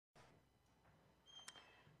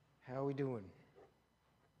How we doing?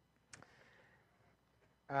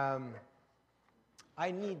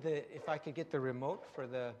 I need if I could get the remote for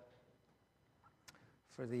the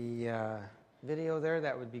video there,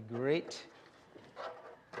 that would be great.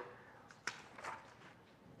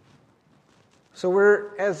 So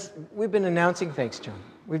as we've been announcing, thanks, John.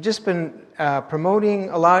 We've just been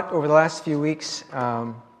promoting a lot over the last few weeks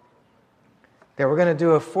that we're going to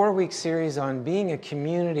do a 4-week series on being a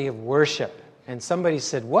community of worship. And somebody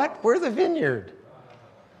said, "What? We're the Vineyard."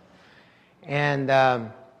 And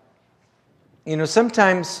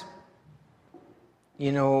sometimes,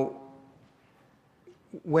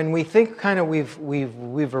 when we think kind of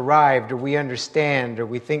we've arrived, or we understand, or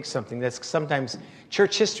we think something, that's sometimes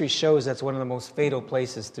church history shows that's one of the most fatal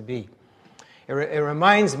places to be. It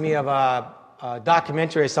reminds me of a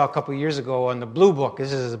documentary I saw a couple of years ago on the Blue Book.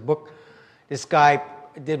 This is a book this guy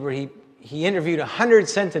did where he interviewed 100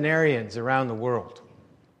 centenarians around the world,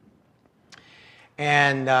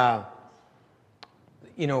 and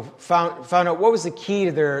found out what was the key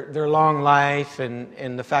to their long life,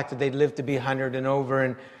 and the fact that they'd lived to be 100 and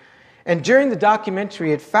over. And during the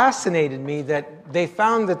documentary, it fascinated me that they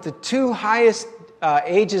found that the two highest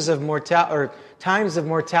ages of mortality, or times of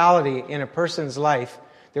mortality in a person's life,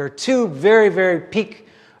 there are two very, very peak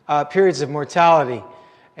periods of mortality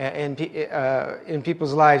in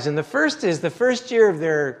people's lives. And the first is the first year of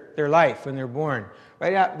their life when they're born.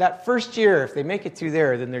 Right out, that first year, if they make it through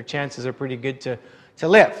there, then their chances are pretty good to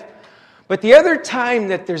live. But the other time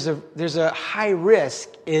that there's a high risk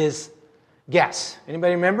is, guess.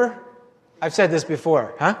 Anybody remember? I've said this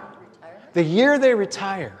before, huh? The year they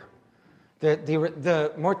retire,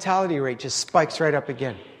 the mortality rate just spikes right up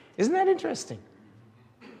again. Isn't that interesting?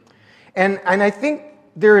 And I think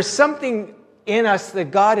there is something in us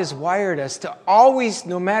that God has wired us to always,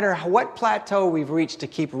 no matter what plateau we've reached, to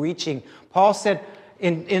keep reaching. Paul said,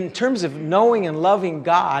 in terms of knowing and loving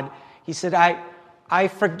God, he said, I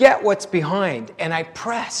forget what's behind, and I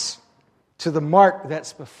press to the mark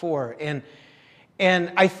that's before. And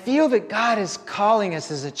I feel that God is calling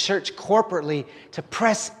us as a church corporately to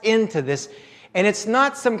press into this. And it's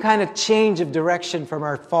not some kind of change of direction from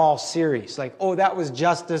our fall series. Like, oh, that was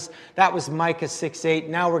justice, that was Micah 6:8,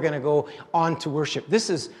 now we're going to go on to worship. This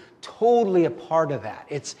is totally a part of that.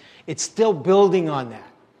 It's still building on that.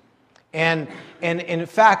 And in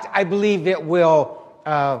fact, I believe it will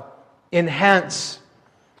enhance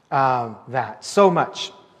that so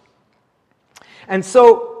much. And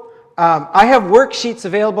so I have worksheets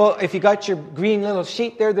available. If you got your green little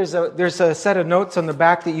sheet there, there's a set of notes on the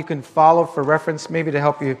back that you can follow for reference, maybe to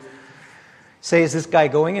help you say, is this guy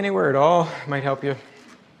going anywhere at all? Might help you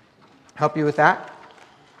with that.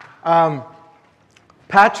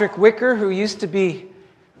 Patrick Wicker, who used to be,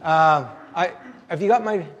 have you got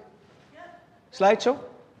my slideshow?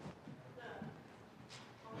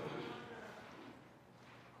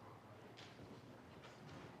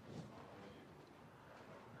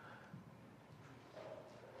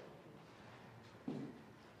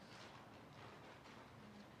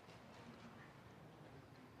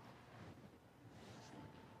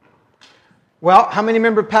 Well, how many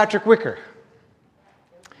remember Patrick Wicker?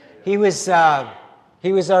 He was my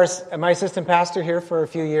assistant pastor here for a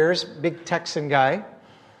few years, big Texan guy.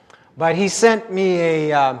 But he sent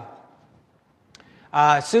me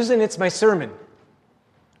Susan, it's my sermon.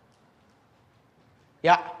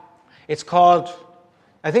 Yeah, it's called,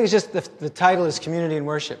 I think it's just the title is Community and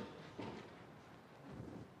Worship.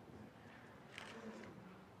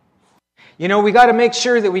 We got to make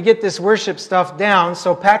sure that we get this worship stuff down.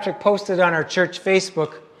 So Patrick posted on our church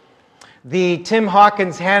Facebook the Tim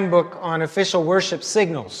Hawkins Handbook on Official Worship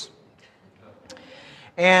Signals.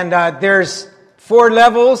 And there's 4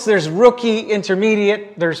 levels. There's rookie,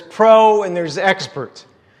 intermediate, there's pro, and there's expert.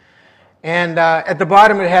 And at the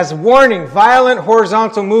bottom it has, warning, violent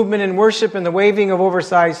horizontal movement in worship and the waving of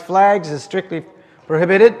oversized flags is strictly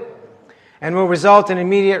prohibited and will result in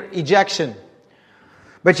immediate ejection.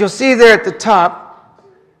 But you'll see there at the top,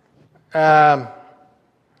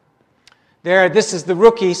 this is the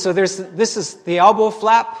rookie. So this is the elbow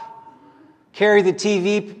flap, carry the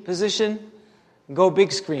TV position, go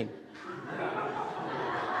big screen.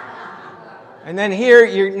 And then here,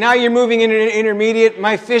 you're moving into an intermediate.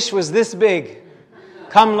 My fish was this big.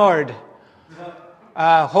 Come, Lord.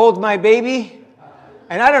 Hold my baby.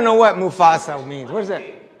 And I don't know what Mufasa means. What is that?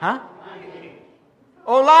 Huh?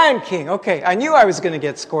 Oh, Lion King. Okay, I knew I was going to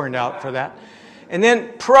get scorned out for that. And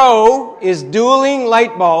then pro is dueling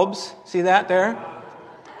light bulbs. See that there?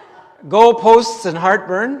 Goalposts and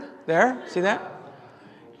heartburn. There, see that?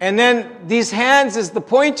 And then these hands is the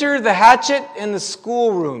pointer, the hatchet, and the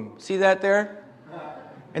schoolroom. See that there?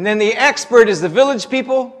 And then the expert is the village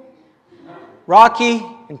people, Rocky,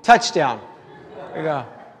 and touchdown. There you go.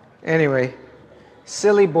 Anyway,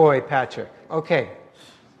 silly boy, Patrick. Okay.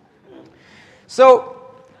 So,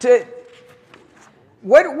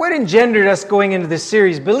 what engendered us going into this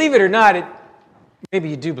series? Believe it or not, maybe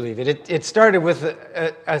you do believe it. It started with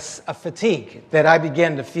a fatigue that I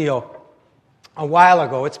began to feel a while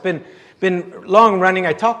ago. It's been long running.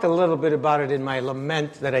 I talked a little bit about it in my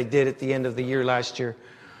lament that I did at the end of the year last year,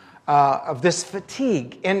 of this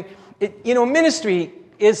fatigue. And ministry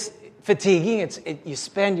is fatiguing. You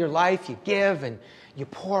spend your life, you give, and you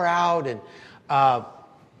pour out, and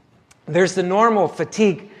there's the normal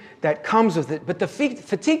fatigue that comes with it. But the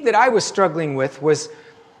fatigue that I was struggling with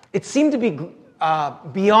it seemed to be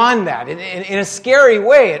beyond that. In a scary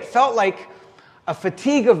way, it felt like a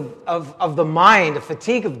fatigue of the mind, a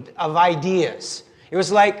fatigue of ideas. It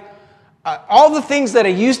was like all the things that I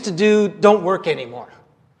used to do don't work anymore.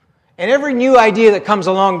 And every new idea that comes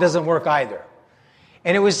along doesn't work either.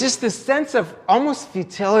 And it was just this sense of almost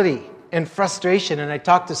futility and frustration. And I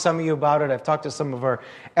talked to some of you about it. I've talked to some of our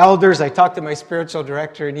elders. I talked to my spiritual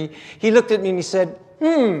director. And he looked at me and he said,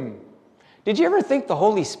 did you ever think the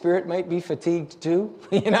Holy Spirit might be fatigued too?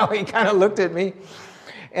 He kind of looked at me.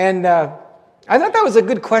 And I thought that was a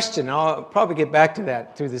good question. I'll probably get back to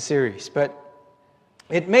that through the series. But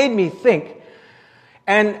it made me think.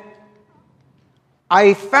 And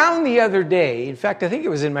I found the other day, in fact, I think it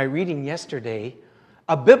was in my reading yesterday,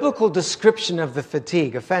 a biblical description of the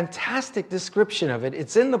fatigue, a fantastic description of it.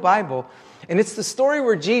 It's in the Bible, and it's the story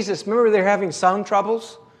where Jesus, remember they're having sound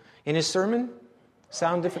troubles in his sermon?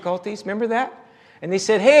 Sound difficulties, remember that? And they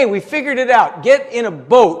said, hey, we figured it out. Get in a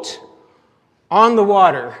boat on the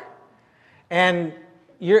water, and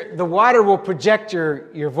the water will project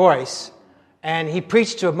your voice. And he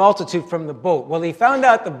preached to a multitude from the boat. Well, he found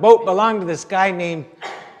out the boat belonged to this guy named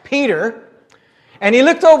Peter. And he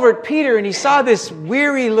looked over at Peter and he saw this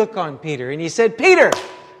weary look on Peter. And he said, Peter,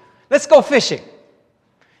 let's go fishing.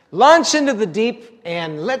 Launch into the deep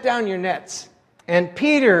and let down your nets. And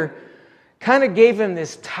Peter kind of gave him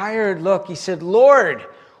this tired look. He said, Lord,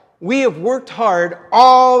 we have worked hard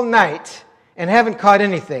all night and haven't caught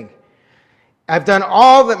anything. I've done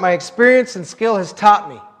all that my experience and skill has taught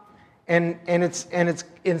me. And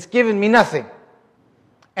it's given me nothing.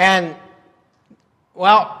 And,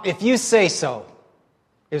 well, if you say so,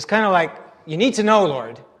 it was kind of like, you need to know,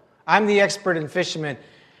 Lord, I'm the expert in fishermen.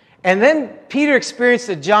 And then Peter experienced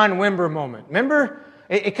a John Wimber moment. Remember?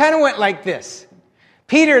 It kind of went like this.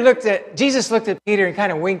 Jesus looked at Peter and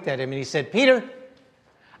kind of winked at him, and he said, Peter,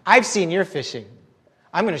 I've seen your fishing.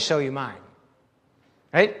 I'm going to show you mine.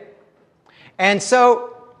 Right? And so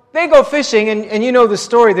they go fishing, and you know the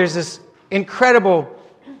story. There's this incredible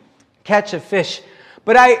catch of fish.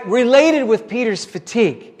 But I related with Peter's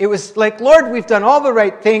fatigue. It was like, Lord, we've done all the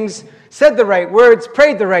right things, said the right words,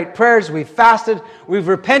 prayed the right prayers, we've fasted, we've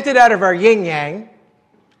repented out of our yin-yang,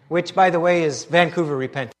 which, by the way, is Vancouver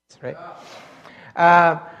repentance, right?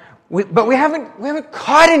 But we haven't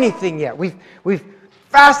caught anything yet. We've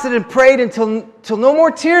fasted and prayed until no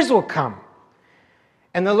more tears will come.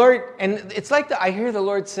 And the Lord, and it's like I hear the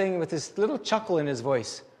Lord saying with this little chuckle in his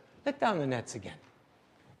voice, let down the nets again.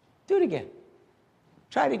 Do it again.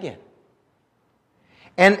 Try it again.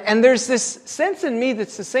 And there's this sense in me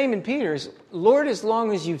that's the same in Peter's, Lord, as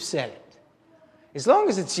long as you've said it, as long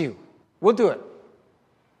as it's you, we'll do it.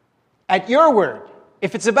 At your word.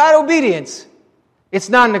 If it's about obedience, it's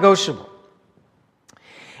non-negotiable.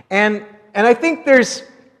 And I think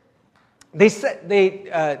they say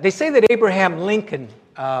that Abraham Lincoln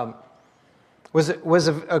was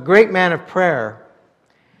a great man of prayer.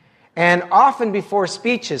 And often before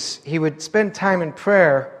speeches, he would spend time in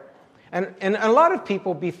prayer. And a lot of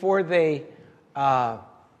people, before they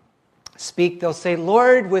speak, they'll say,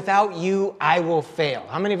 Lord, without you, I will fail.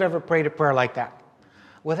 How many have ever prayed a prayer like that?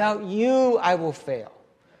 Without you, I will fail.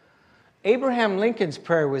 Abraham Lincoln's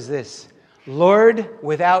prayer was this, Lord,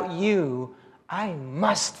 without you, I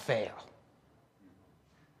must fail.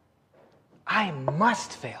 I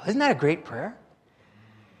must fail. Isn't that a great prayer?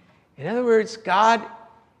 In other words, God,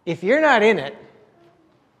 if you're not in it,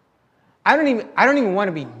 I don't even want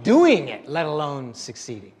to be doing it, let alone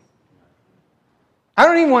succeeding. I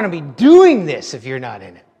don't even want to be doing this if you're not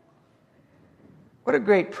in it. What a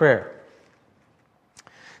great prayer.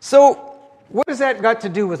 So, what has that got to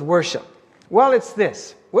do with worship? Well, it's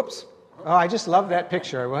this. Whoops. Oh, I just love that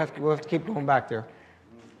picture. We'll have to keep going back there.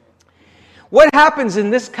 What happens in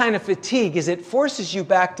this kind of fatigue is it forces you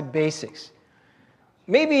back to basics.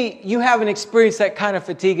 Maybe you haven't experienced that kind of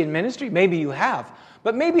fatigue in ministry. Maybe you have.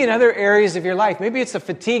 But maybe in other areas of your life, maybe it's the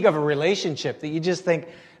fatigue of a relationship that you just think,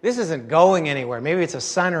 this isn't going anywhere. Maybe it's a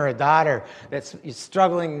son or a daughter that's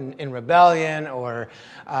struggling in rebellion, or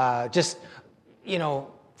just,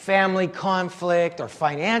 family conflict or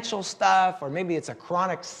financial stuff, or maybe it's a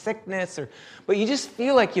chronic sickness, but you just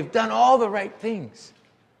feel like you've done all the right things.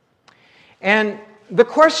 And the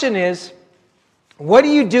question is, what do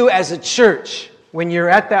you do as a church when you're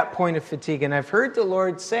at that point of fatigue? And I've heard the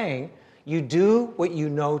Lord saying, you do what you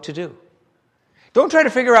know to do. Don't try to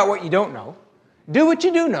figure out what you don't know. Do what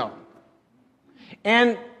you do know.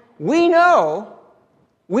 And we know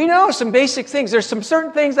some basic things. There's some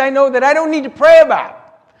certain things I know that I don't need to pray about.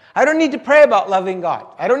 I don't need to pray about loving God.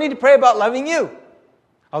 I don't need to pray about loving you.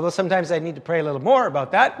 Although sometimes I need to pray a little more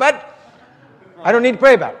about that, but I don't need to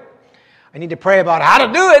pray about it. I need to pray about how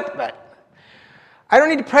to do it, but I don't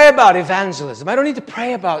need to pray about evangelism. I don't need to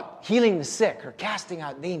pray about healing the sick or casting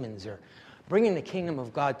out demons or bringing the kingdom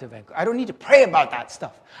of God to Vancouver. I don't need to pray about that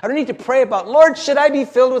stuff. I don't need to pray about, Lord, should I be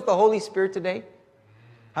filled with the Holy Spirit today?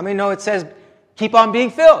 How many know it says, keep on being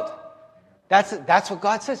filled? That's what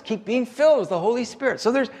God says. Keep being filled with the Holy Spirit.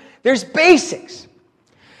 So there's basics.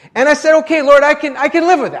 And I said, okay, Lord, I can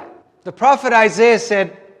live with that. The prophet Isaiah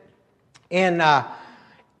said, in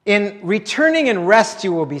returning and rest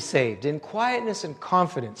you will be saved. In quietness and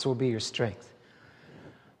confidence will be your strength.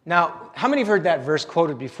 Now, how many have heard that verse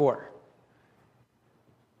quoted before?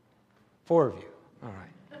 4 of you. All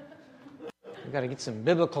right. We've got to get some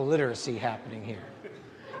biblical literacy happening here.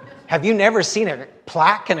 Have you never seen a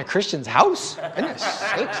plaque in a Christian's house? Goodness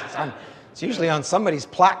sakes, it's usually on somebody's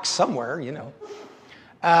plaque somewhere,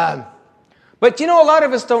 But a lot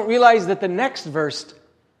of us don't realize that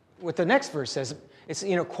what the next verse says, it's,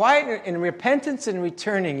 quiet in repentance and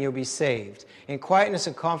returning you'll be saved. In quietness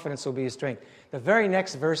and confidence will be your strength. The very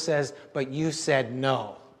next verse says, but you said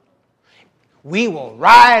no. We will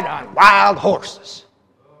ride on wild horses.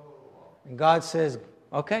 And God says,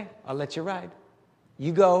 okay, I'll let you ride.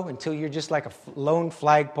 You go until you're just like a lone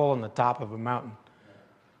flagpole on the top of a mountain.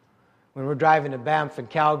 When we're driving to Banff and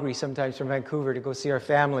Calgary, sometimes from Vancouver, to go see our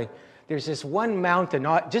family, there's this one mountain,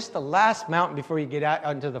 just the last mountain before you get out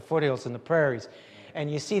onto the foothills and the prairies,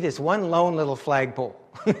 and you see this one lone little flagpole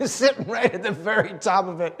sitting right at the very top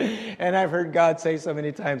of it. And I've heard God say so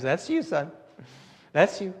many times, that's you, son.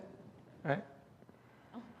 That's you. Right?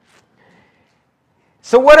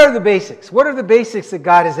 So what are the basics? What are the basics that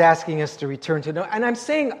God is asking us to return to? And I'm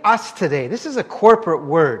saying us today. This is a corporate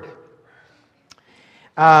word.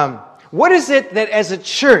 What is it that as a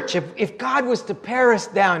church, if God was to pare us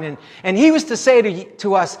down and He was to say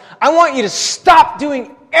to us, I want you to stop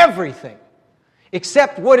doing everything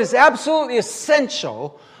except what is absolutely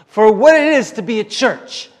essential for what it is to be a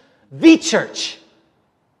church, the church.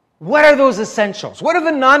 What are those essentials? What are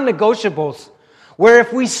the non-negotiables where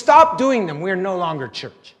if we stop doing them, we're no longer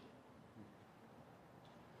church?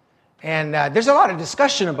 And there's a lot of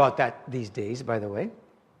discussion about that these days, by the way.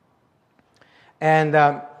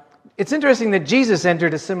 And it's interesting that Jesus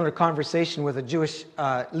entered a similar conversation with a Jewish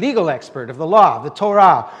legal expert of the law, the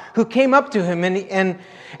Torah, who came up to him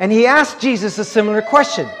and he asked Jesus a similar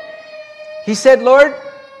question. He said, Lord,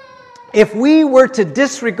 if we were to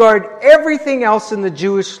disregard everything else in the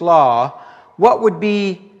Jewish law, what would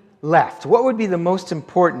be left? What would be the most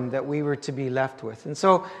important that we were to be left with? And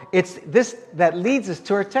so it's this that leads us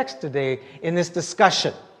to our text today in this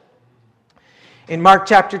discussion. In Mark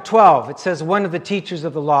chapter 12, it says, one of the teachers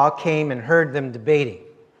of the law came and heard them debating.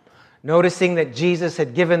 Noticing that Jesus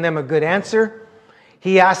had given them a good answer,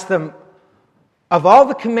 he asked them, of all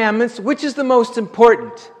the commandments, which is the most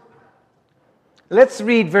important? Let's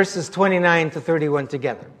read verses 29 to 31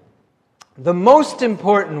 together. The most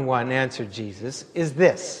important one, answered Jesus, is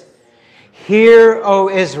this. Hear, O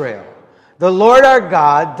Israel, the Lord our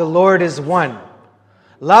God, the Lord is one.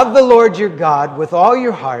 Love the Lord your God with all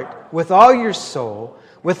your heart, with all your soul,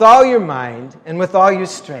 with all your mind, and with all your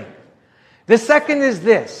strength. The second is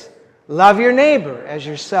this, love your neighbor as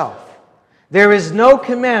yourself. There is no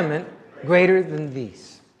commandment greater than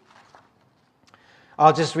these.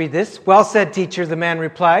 I'll just read this. Well said, teacher, the man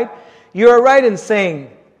replied. You are right in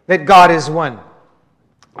saying that God is one,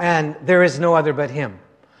 and there is no other but Him.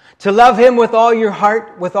 To love Him with all your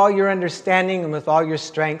heart, with all your understanding, and with all your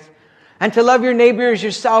strength, and to love your neighbor as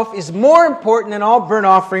yourself is more important than all burnt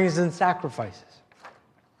offerings and sacrifices.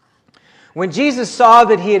 When Jesus saw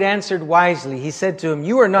that he had answered wisely, he said to him,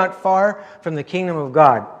 you are not far from the kingdom of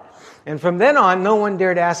God. And from then on, no one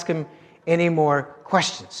dared ask him any more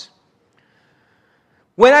questions.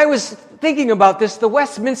 When I was thinking about this, the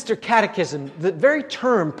Westminster Catechism, the very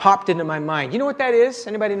term popped into my mind. You know what that is?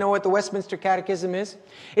 Anybody know what the Westminster Catechism is?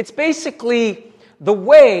 It's basically the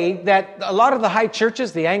way that a lot of the high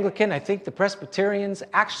churches, the Anglican, I think the Presbyterians,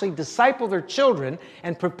 actually disciple their children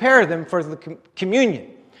and prepare them for the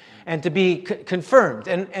communion and to be confirmed.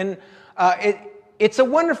 And it's a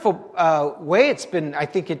wonderful way. It's been, I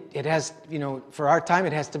think it has, for our time,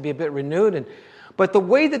 it has to be a bit renewed. But the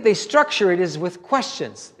way that they structure it is with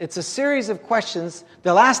questions. It's a series of questions.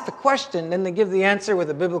 They'll ask the question, then they give the answer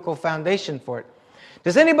with a biblical foundation for it.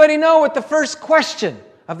 Does anybody know what the first question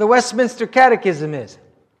of the Westminster Catechism is?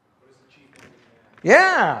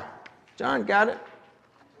 Yeah, John got it.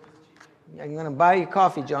 I'm going to buy you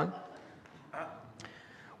coffee, John.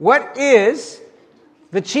 What is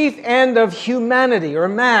the chief end of humanity, or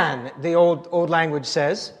man, the old language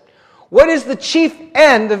says? What is the chief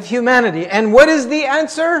end of humanity? And what is the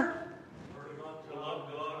answer? To love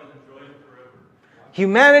God and enjoy Him forever.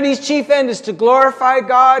 Humanity's chief end is to glorify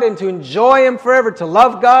God and to enjoy Him forever, to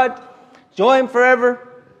love God, enjoy Him forever.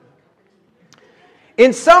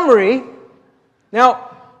 In summary,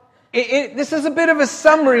 now, this is a bit of a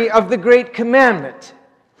summary of the Great Commandment.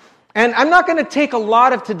 And I'm not going to take a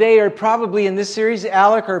lot of today, or probably in this series,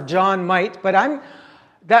 Alec or John might, but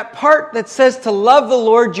that part that says to love the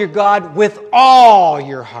Lord your God with all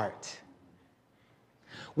your heart,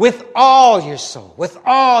 with all your soul, with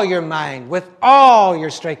all your mind, with all your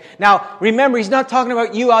strength. Now, remember, he's not talking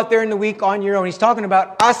about you out there in the week on your own. He's talking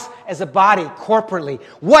about us as a body, corporately.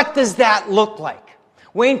 What does that look like?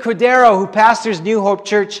 Wayne Cordero, who pastors New Hope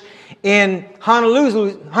Church in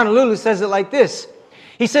Honolulu, says it like this.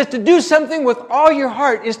 He says to do something with all your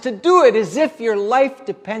heart is to do it as if your life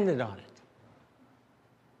depended on it.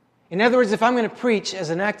 In other words, if I'm going to preach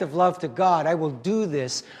as an act of love to God, I will do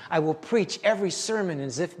this. I will preach every sermon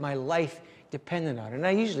as if my life depended on it. And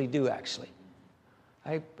I usually do, actually.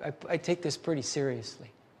 I take this pretty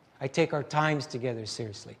seriously. I take our times together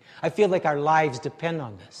seriously. I feel like our lives depend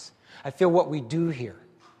on this. I feel what we do here.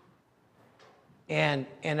 And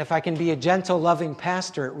if I can be a gentle, loving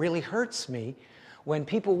pastor, it really hurts me when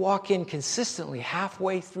people walk in consistently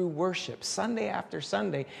halfway through worship, Sunday after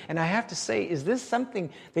Sunday, and I have to say, is this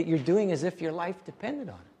something that you're doing as if your life depended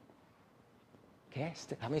on it? Okay,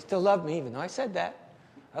 how many still love me even though I said that?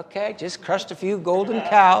 Okay, just crushed a few golden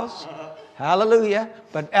cows. Hallelujah.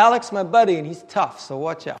 But Alex, my buddy, and he's tough, so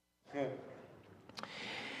watch out.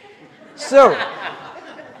 So,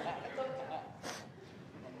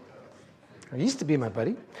 he used to be my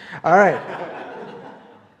buddy. All right.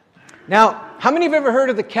 Now, how many have ever heard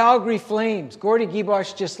of the Calgary Flames? Gordy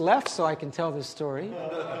Gibosh just left, so I can tell this story.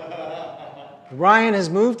 Ryan has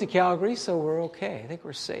moved to Calgary, so we're okay. I think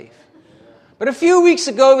we're safe. But a few weeks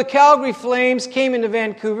ago, the Calgary Flames came into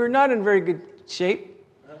Vancouver, not in very good shape,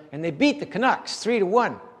 and they beat the Canucks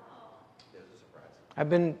 3-1. I've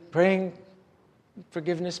been praying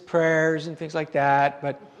forgiveness prayers and things like that,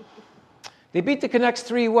 but they beat the Canucks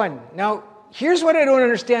 3-1. Now, here's what I don't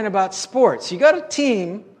understand about sports. You got a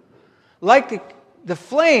team like the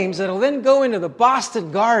Flames that'll then go into the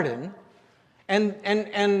Boston Garden, and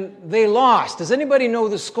they lost. Does anybody know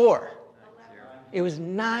the score? It was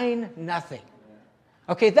 9-0.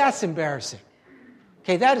 Okay, that's embarrassing.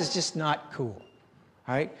 Okay, that is just not cool.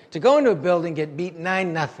 All right, to go into a building, get beat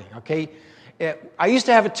 9-0. Okay, I used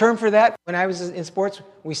to have a term for that when I was in sports.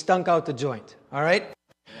 We stunk out the joint. All right.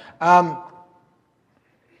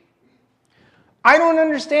 I don't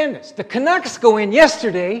understand this. The Canucks go in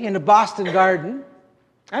yesterday in the Boston Garden,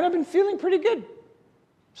 and I've been feeling pretty good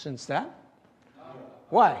since that.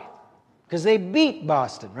 Why? Because they beat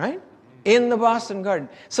Boston, right? In the Boston Garden.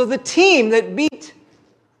 So the team that beat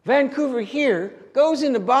Vancouver here goes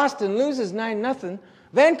into Boston, loses 9-0.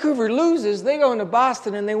 Vancouver loses, they go into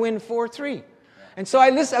Boston, and they win 4-3. And so I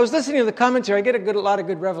was listening to the commentary. I get a lot of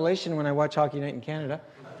good revelation when I watch Hockey Night in Canada,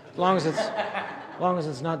 as long as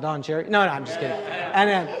it's not Don Cherry. No, I'm just kidding.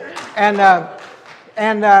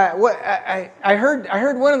 I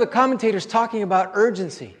heard one of the commentators talking about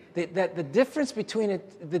urgency. That the difference between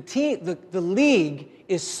the league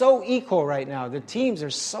is so equal right now. The teams are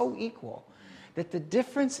so equal that the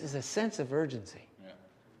difference is a sense of urgency.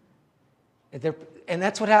 And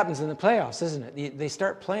that's what happens in the playoffs, isn't it? They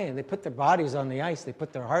start playing. They put their bodies on the ice. They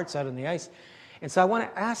put their hearts out on the ice. And so I want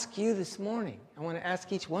to ask you this morning, I want to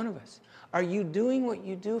ask each one of us, are you doing what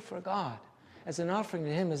you do for God as an offering to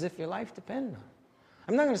Him as if your life depended on it?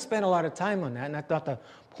 I'm not going to spend a lot of time on that, and that's not the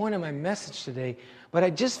point of my message today, but I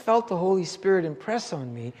just felt the Holy Spirit impress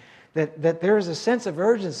on me that there is a sense of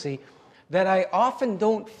urgency that I often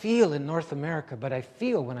don't feel in North America, but I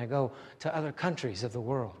feel when I go to other countries of the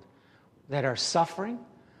world that are suffering,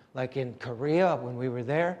 like in Korea when we were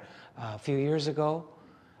there a few years ago,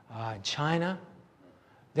 in China.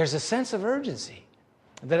 There's a sense of urgency.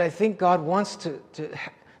 that I think God wants to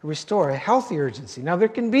restore, a healthy urgency. Now, there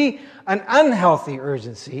can be an unhealthy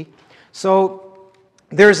urgency. So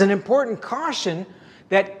there's an important caution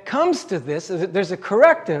that comes to this. There's a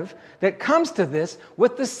corrective that comes to this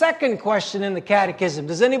with the second question in the catechism.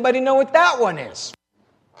 Does anybody know what that one is?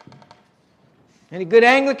 Any good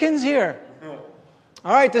Anglicans here?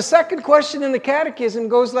 All right, the second question in the catechism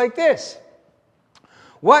goes like this.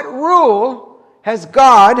 What rule has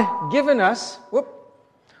God given us? What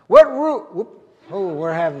rule? Oh,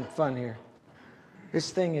 we're having fun here. This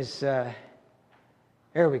thing is, there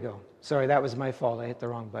we go. Sorry, that was my fault. I hit the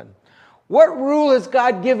wrong button. What rule has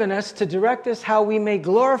God given us to direct us how we may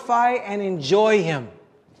glorify and enjoy Him?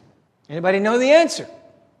 Anybody know the answer?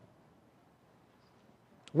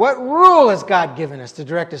 What rule has God given us to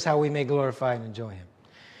direct us how we may glorify and enjoy Him?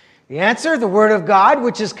 The answer, the Word of God,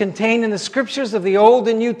 which is contained in the Scriptures of the Old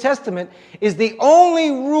and New Testament, is the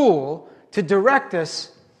only rule to direct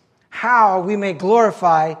us how we may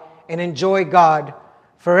glorify and enjoy God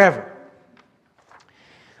forever.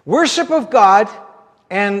 Worship of God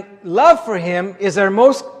and love for Him is our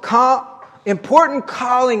most important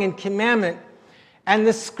calling and commandment, and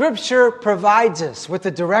the Scripture provides us with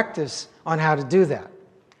the directives on how to do that.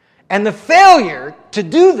 And the failure to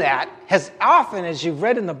do that has often, as you've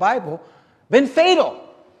read in the Bible, been fatal.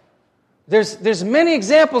 There's many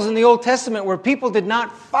examples in the Old Testament where people did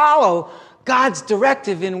not follow God's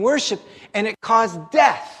directive in worship, and it caused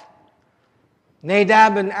death.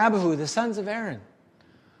 Nadab and Abihu, the sons of Aaron.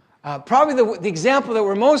 Probably the example that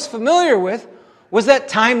we're most familiar with was that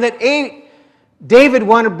time that David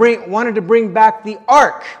wanted to bring back the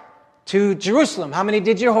ark to Jerusalem. How many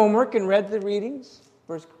did your homework and read the readings?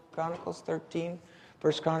 1 Chronicles 13,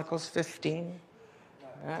 1 Chronicles 15.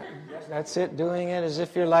 That's it, doing it as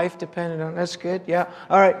if your life depended on it. That's good, yeah.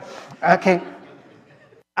 All right, okay.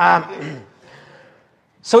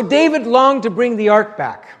 So David longed to bring the ark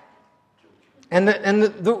back. And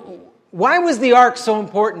why was the ark so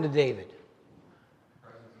important to David?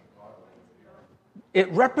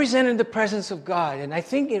 It represented the presence of God. And I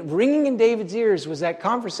think ringing in David's ears was that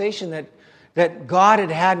conversation that God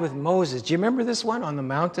had with Moses. Do you remember this one on the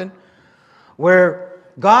mountain? Where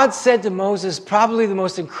God said to Moses, probably the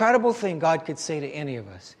most incredible thing God could say to any of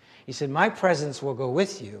us. He said, my presence will go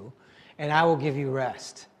with you, and I will give you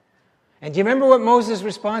rest. And do you remember what Moses'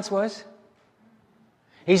 response was?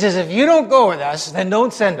 He says, if you don't go with us, then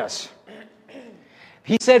don't send us.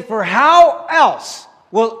 He said, for how else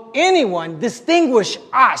will anyone distinguish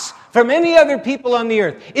us from any other people on the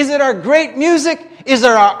earth? Is it our great music? Is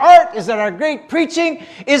it our art? Is it our great preaching?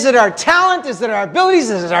 Is it our talent? Is it our abilities?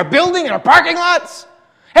 Is it our building and our parking lots?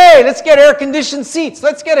 Hey, let's get air-conditioned seats.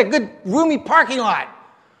 Let's get a good, roomy parking lot.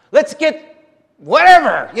 Let's get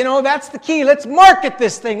whatever. That's the key. Let's market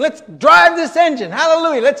this thing. Let's drive this engine.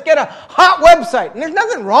 Hallelujah. Let's get a hot website. And there's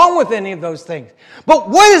nothing wrong with any of those things. But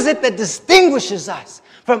what is it that distinguishes us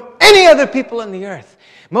from any other people on the earth?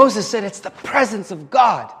 Moses said it's the presence of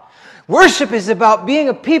God. Worship is about being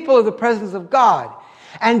a people of the presence of God.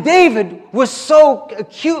 And David was so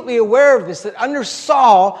acutely aware of this that under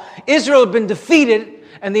Saul, Israel had been defeated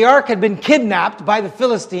and the ark had been kidnapped by the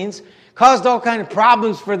Philistines, caused all kinds of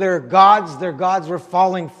problems for their gods. Their gods were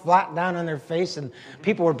falling flat down on their face, and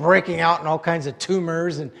people were breaking out in all kinds of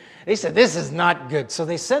tumors. And they said, this is not good. So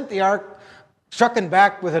they sent the ark, trucking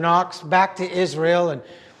back with an ox, back to Israel. And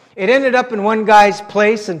it ended up in one guy's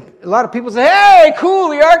place, and a lot of people said, hey, cool,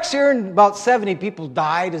 the ark's here. And about 70 people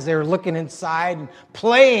died as they were looking inside and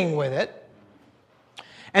playing with it.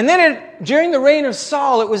 And then during the reign of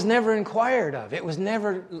Saul, it was never inquired of. It was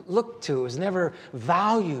never looked to. It was never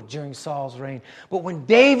valued during Saul's reign. But when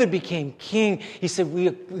David became king, he said,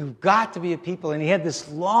 we've got to be a people. And he had this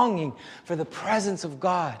longing for the presence of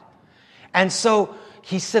God. And so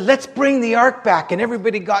he said, let's bring the ark back. And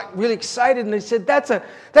everybody got really excited. And they said, that's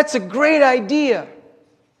a great idea.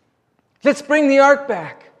 Let's bring the ark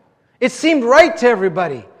back. It seemed right to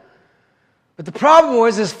everybody. But the problem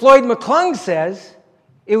was, as Floyd McClung says,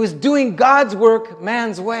 it was doing God's work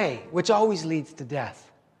man's way, which always leads to death.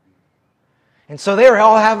 And so they were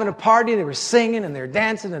all having a party. They were singing and they were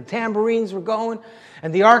dancing and tambourines were going.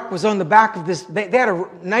 And the ark was on the back of this. They had a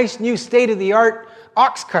nice new state-of-the-art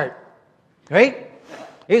ox cart, right?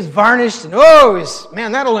 It was varnished and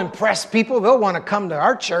man, that'll impress people. They'll want to come to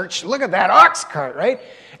our church. Look at that ox cart, right?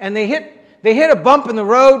 And they hit a bump in the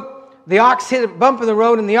road. The ox hit a bump in the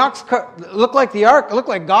road, and the ox cart looked like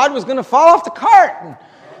God was going to fall off the cart. And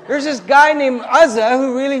there's this guy named Uzzah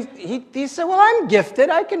who he said, well, I'm gifted.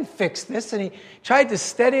 I can fix this. And he tried to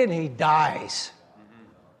steady it, and he dies.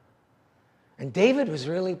 And David was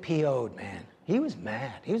really PO'd, man. He was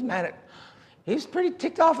mad. He was mad at He's pretty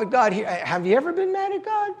ticked off at God. Have you ever been mad at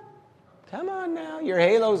God? Come on now, your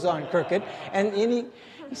halo's on crooked. And he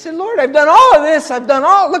said, Lord, I've done all of this.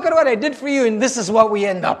 Look at what I did for you, and this is what we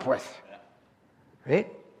end up with. Right?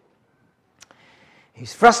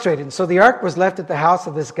 He's frustrated. And so the ark was left at the house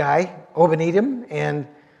of this guy, Obed-Edom, and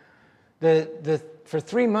for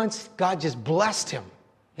 3 months, God just blessed him.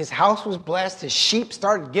 His house was blessed. His sheep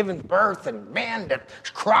started giving birth, and man, the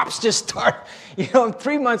crops just started.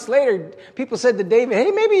 3 months later, people said to David,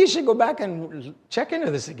 hey, maybe you should go back and check into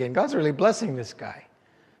this again. God's really blessing this guy.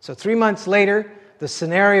 So 3 months later, the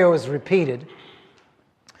scenario is repeated,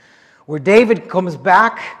 where David comes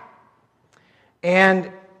back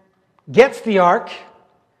and gets the ark.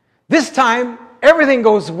 This time, everything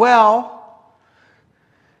goes well.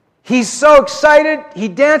 He's so excited. He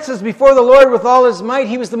dances before the Lord with all his might.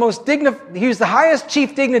 He was the highest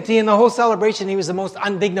chief dignity in the whole celebration. He was the most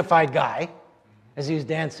undignified guy as he was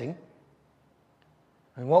dancing.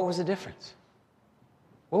 And what was the difference?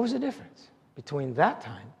 What was the difference between that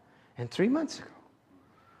time and 3 months ago?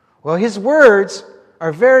 Well, his words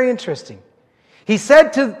are very interesting. He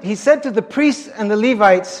said to the priests and the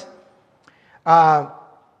Levites,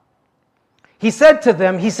 he said to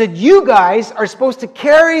them, you guys are supposed to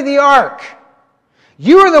carry the ark.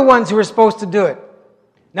 You are the ones who are supposed to do it.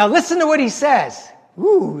 Now listen to what he says.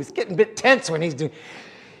 Ooh, it's getting a bit tense when he's doing.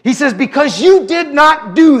 He says, because you did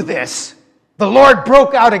not do this, the Lord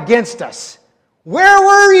broke out against us. Where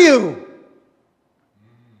were you?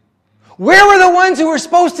 Where were the ones who were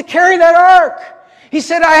supposed to carry that ark? He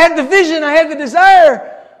said, I had the vision, I had the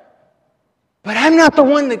desire. But I'm not the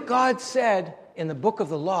one that God said in the book of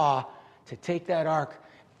the law to take that ark,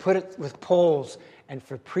 put it with poles, and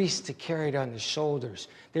for priests to carry it on their shoulders.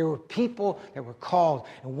 There were people that were called.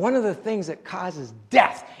 And one of the things that causes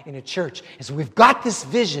death in a church is we've got this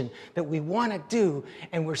vision that we want to do,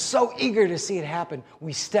 and we're so eager to see it happen,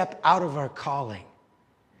 we step out of our calling,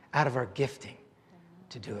 out of our gifting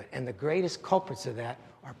to do it. And the greatest culprits of that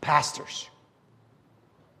are pastors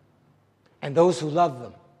and those who love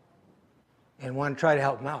them and want to try to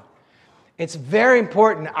help them out. It's very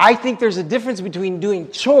important. I think there's a difference between doing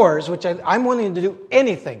chores, which I'm willing to do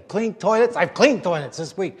anything. Clean toilets. I've cleaned toilets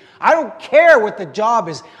this week. I don't care what the job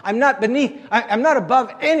is. I'm not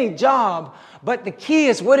above any job. But the key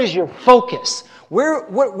is, what is your focus?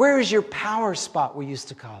 Where is your power spot, we used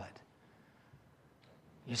to call it?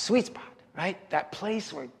 Your sweet spot, right? That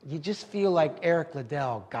place where you just feel like Eric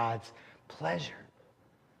Liddell, God's pleasure.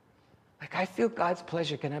 Like I feel God's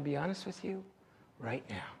pleasure, can I be honest with you? Right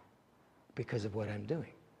now. Because of what I'm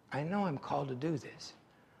doing. I know I'm called to do this,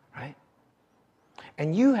 right?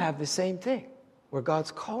 And you have the same thing, where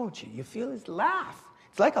God's called you. You feel his laugh.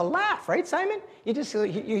 It's like a laugh, right, Simon? You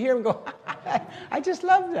hear him go, I just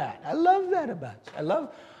love that. I love that about you.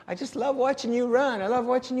 I just love watching you run. I love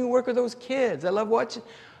watching you work with those kids. I love watching,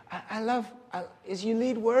 as you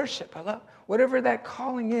lead worship. I love, whatever that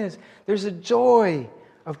calling is, there's a joy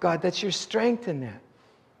of God. That's your strength in that.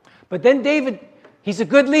 But then David, he's a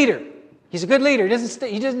good leader. He's a good leader.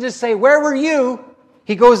 He doesn't just say, where were you?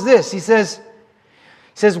 He goes this. He says,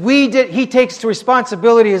 he takes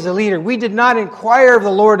responsibility as a leader. We did not inquire of the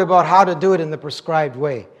Lord about how to do it in the prescribed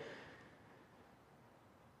way.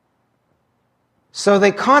 So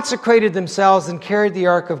they consecrated themselves and carried the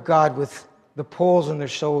ark of God with the poles on their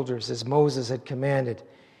shoulders, as Moses had commanded,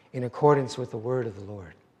 in accordance with the word of the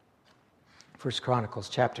Lord. 1 Chronicles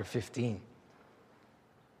chapter 15.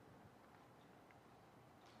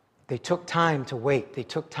 They took time to wait. They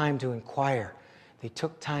took time to inquire. They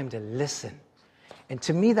took time to listen. And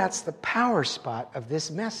to me, that's the power spot of this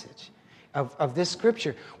message, of this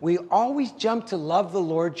scripture. We always jump to love the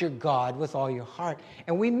Lord your God with all your heart.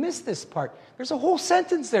 And we miss this part. There's a whole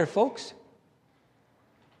sentence there, folks.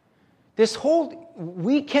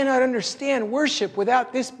 We cannot understand worship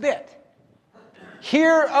without this bit.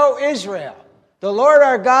 Hear, O Israel, the Lord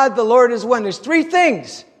our God, the Lord is one. There's three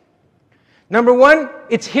things. Number one,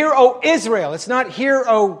 it's hear, O Israel. It's not hear,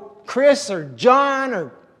 O Chris or John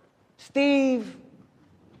or Steve.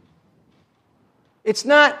 It's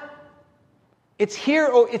not. It's hear,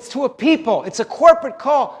 O. It's to a people. It's a corporate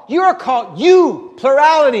call. You,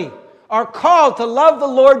 plurality, are called to love the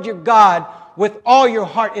Lord your God with all your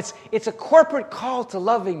heart. It's a corporate call to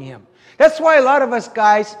loving him. That's why a lot of us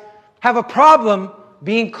guys have a problem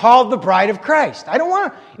being called the bride of Christ. I don't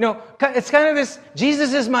want to, it's kind of this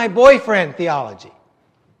Jesus is my boyfriend theology.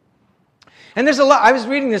 And there's a lot. I was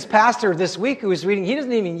reading this pastor this week who was reading, he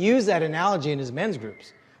doesn't even use that analogy in his men's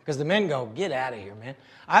groups. Because the men go, get out of here, man.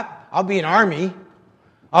 I'll be an army.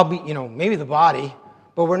 I'll be, maybe the body.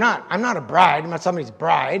 But I'm not a bride. I'm not somebody's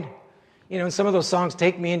bride. You know, in some of those songs,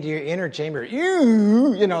 Take Me Into Your Inner Chamber.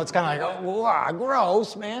 You know, it's kind of like, oh, wow,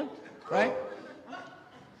 gross, man. Right?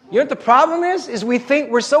 You know what the problem is? Is we think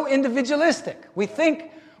we're so individualistic. We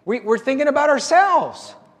think we're thinking about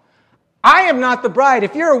ourselves. I am not the bride.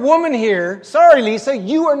 If you're a woman here, sorry, Lisa,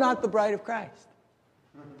 you are not the bride of Christ.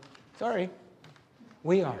 Sorry.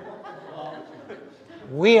 We are.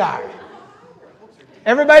 We are.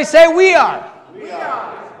 Everybody say we are. We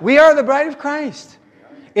are. We are the bride of Christ.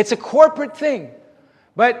 It's a corporate thing.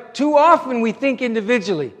 But too often we think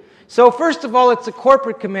individually. So first of all, it's a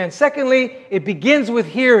corporate command. Secondly, it begins with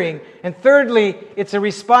hearing. And thirdly, it's a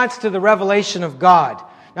response to the revelation of God.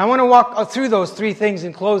 Now I want to walk through those three things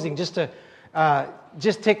in closing just to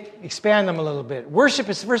expand them a little bit. Worship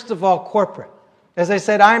is first of all corporate. As I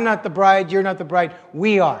said, I'm not the bride, you're not the bride,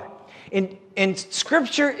 we are. And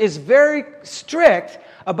Scripture is very strict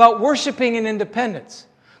about worshiping in independence.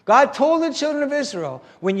 God told the children of Israel,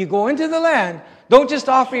 when you go into the land, don't just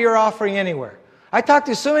offer your offering anywhere. I talk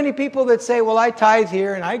to so many people that say, well, I tithe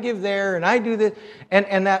here, and I give there, and I do this,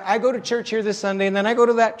 and that I go to church here this Sunday, and then I go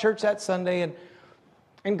to that church that Sunday,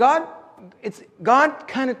 and God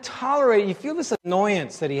kind of tolerated, you feel this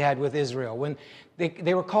annoyance that he had with Israel when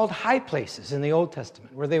they were called high places in the Old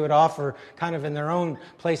Testament, where they would offer kind of in their own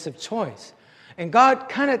place of choice. And God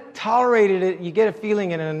kind of tolerated it. You get a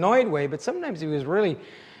feeling in an annoyed way, but sometimes he was really,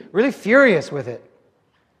 really furious with it.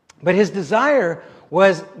 But his desire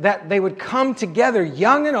was that they would come together,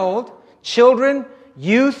 young and old, children,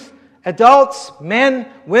 youth, adults, men,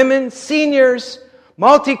 women, seniors,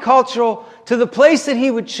 multicultural, to the place that he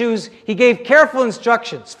would choose. He gave careful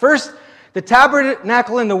instructions. First, the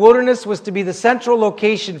tabernacle in the wilderness was to be the central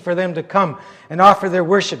location for them to come and offer their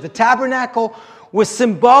worship. The tabernacle was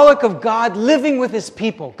symbolic of God living with his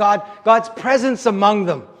people, God's presence among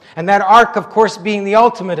them. And that ark, of course, being the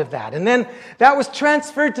ultimate of that. And then that was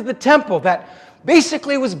transferred to the temple that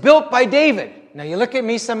basically was built by David. Now you look at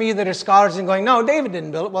me, some of you that are scholars, and going, no, David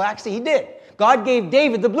didn't build it. Well, actually he did. God gave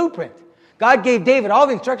David the blueprint. God gave David all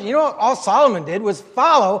the instructions. You know what all Solomon did was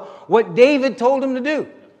follow what David told him to do.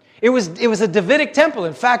 It was a Davidic temple.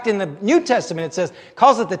 In fact, in the New Testament, it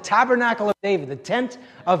calls it the tabernacle of David, the tent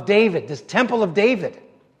of David, this temple of David.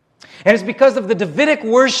 And it's because of the Davidic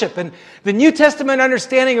worship. And the New Testament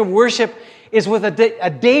understanding of worship is with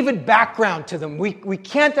a David background to them. We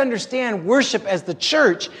can't understand worship as the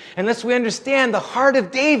church unless we understand the heart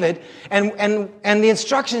of David and the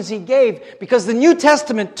instructions he gave, because the New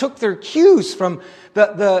Testament took their cues from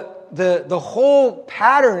the whole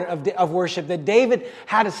pattern of worship that David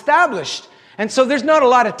had established. And so there's not a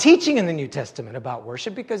lot of teaching in the New Testament about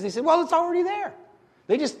worship, because they said, well, it's already there.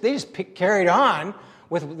 They just carried on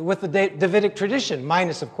with the Davidic tradition,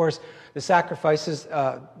 minus, of course, the sacrifices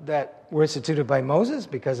that were instituted by Moses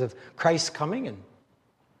because of Christ's coming.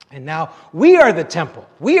 And now we are the temple.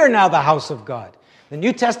 We are now the house of God. The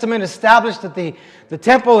New Testament established that the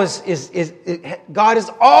temple God has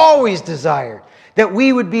always desired that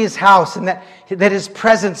we would be his house and that his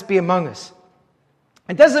presence be among us.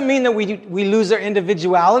 It doesn't mean that we lose our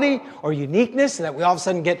individuality or uniqueness, that we all of a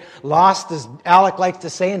sudden get lost, as Alec likes to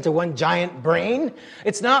say, into one giant brain.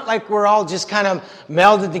 It's not like we're all just kind of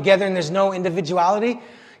melded together and there's no individuality.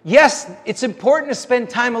 Yes, it's important to spend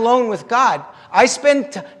time alone with God. I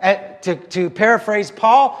spend, to paraphrase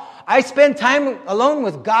Paul, I spend time alone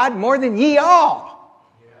with God more than ye all.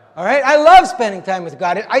 All right? I love spending time with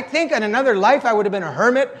God. I think in another life I would have been a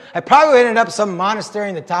hermit. I probably ended up some monastery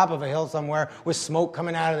in the top of a hill somewhere with smoke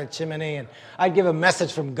coming out of the chimney, and I'd give a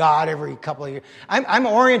message from God every couple of years. I'm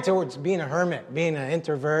oriented towards being a hermit, being an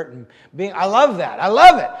introvert, and I love that. I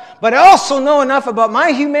love it. But I also know enough about my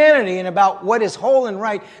humanity and about what is whole and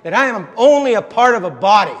right that I am only a part of a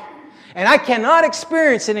body. And I cannot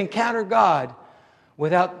experience and encounter God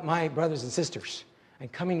without my brothers and sisters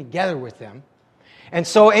and coming together with them. And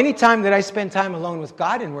so anytime that I spend time alone with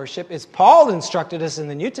God in worship, as Paul instructed us in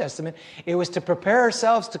the New Testament, it was to prepare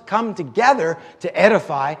ourselves to come together to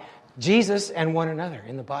edify Jesus and one another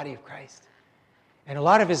in the body of Christ. And a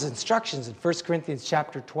lot of his instructions in 1 Corinthians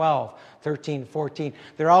chapter 12, 13, 14,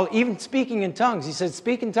 they're all, even speaking in tongues. He said,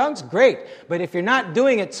 speak in tongues, great. But if you're not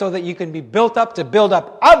doing it so that you can be built up to build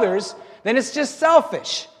up others, then it's just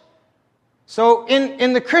selfish. So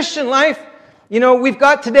in the Christian life, you know, we've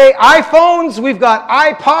got today iPhones, we've got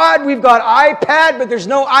iPod, we've got iPad, but there's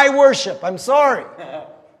no iWorship. I'm sorry.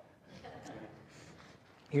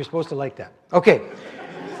 You're supposed to like that. Okay.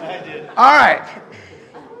 I did. All right.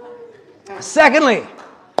 Secondly,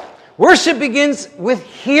 worship begins with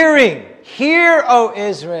hearing. Hear, O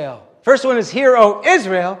Israel. First one is hear, O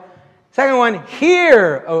Israel. Second one,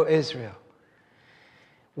 hear, O Israel.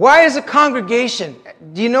 Why as a congregation,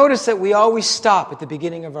 do you notice that we always stop at the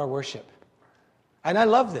beginning of our worship? And I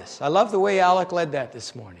love this. I love the way Alec led that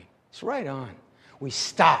this morning. It's right on. We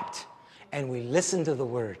stopped and we listened to the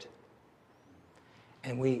word.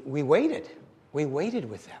 And we waited. We waited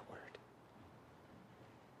with that word.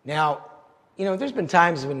 Now, there's been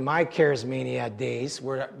times in my charismania days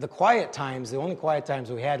where the only quiet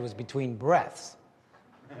times we had was between breaths.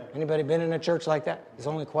 Anybody been in a church like that? It's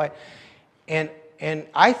only quiet. And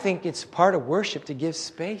I think it's part of worship to give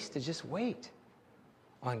space to just wait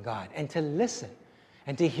on God and to listen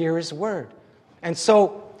and to hear His word. And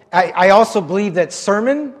so I also believe that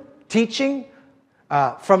sermon, teaching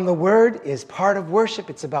from the word is part of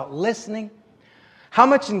worship. It's about listening. How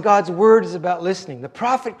much in God's word is about listening? The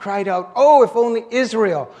prophet cried out, "Oh, if only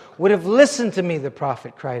Israel would have listened to me," the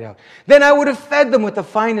prophet cried out. "Then I would have fed them with the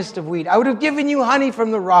finest of wheat. I would have given you honey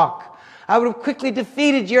from the rock. I would have quickly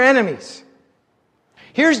defeated your enemies."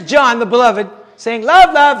 Here's John, the beloved, saying,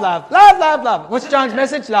 love, love, love, love, love, love. What's John's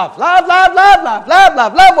message? Love, love, love, love, love, love,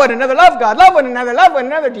 love, love one another, love God, love one another, love one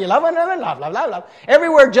another. Do you love one another? Love, love, love, love.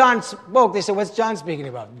 Everywhere John spoke, they said, "What's John speaking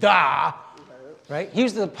about?" Duh. Right? He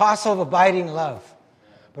was the apostle of abiding love.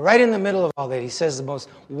 But right in the middle of all that, he says the most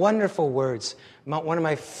wonderful words, one of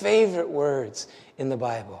my favorite words in the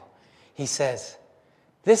Bible. He says,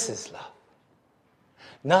 "This is love.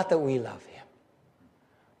 Not that we love Him,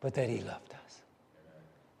 but that He loved us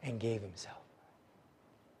and gave Himself."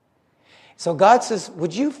 So God says,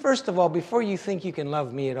 would you, first of all, before you think you can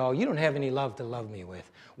love me at all, you don't have any love to love me with.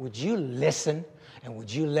 Would you listen and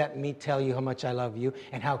would you let me tell you how much I love you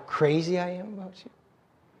and how crazy I am about you?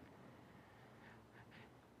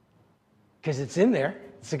 Because it's in there.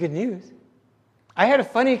 It's the good news. I had a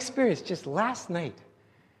funny experience just last night.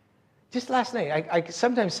 I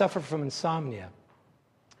sometimes suffer from insomnia.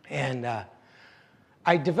 And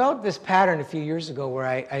I developed this pattern a few years ago where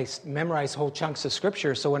I memorize whole chunks of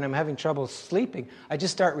Scripture. So when I'm having trouble sleeping, I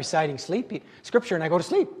just start reciting Scripture and I go to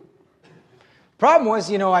sleep. Problem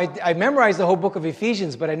was, I memorized the whole book of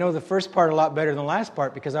Ephesians, but I know the first part a lot better than the last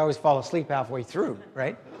part because I always fall asleep halfway through,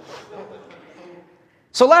 right?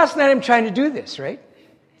 So last night I'm trying to do this, right?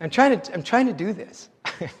 I'm trying to do this.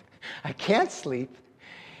 I can't sleep.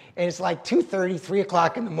 And it's like 2:30, 3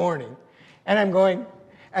 o'clock in the morning. And I'm going,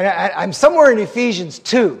 and I'm somewhere in Ephesians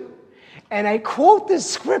 2. And I quote this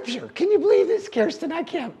scripture. Can you believe this, Kirsten? I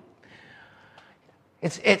can't.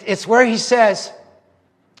 It's where he says,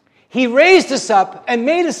 "He raised us up and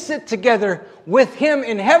made us sit together with Him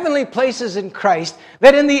in heavenly places in Christ,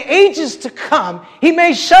 that in the ages to come He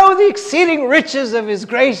may show the exceeding riches of His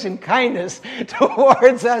grace and kindness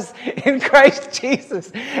towards us in Christ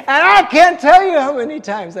Jesus." And I can't tell you how many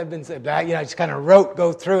times I've been saying, I just kind of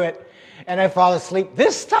go through it, and I fall asleep.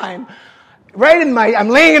 This time, I'm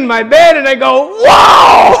laying in my bed, and I go,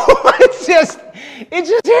 "Whoa!" It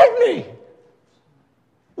just hit me.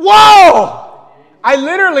 Whoa!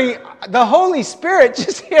 The Holy Spirit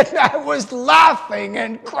just hit me. I was laughing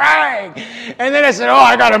and crying. And then I said,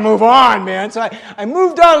 I got to move on, man. So I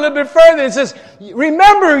moved on a little bit further. It says,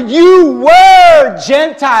 "Remember, you were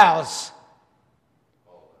Gentiles."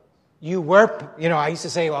 You were, I used to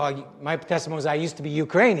say, my testimony was I used to be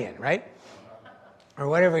Ukrainian, right? Or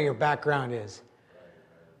whatever your background is.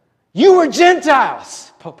 You were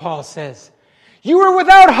Gentiles, Paul says. You were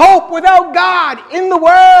without hope, without God, in the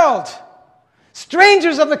world.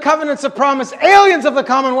 Strangers of the covenants of promise, aliens of the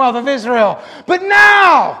commonwealth of Israel. But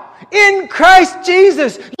now, in Christ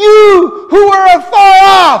Jesus, you who were afar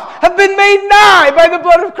off have been made nigh by the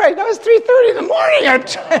blood of Christ. That was 3:30 in the morning. I'm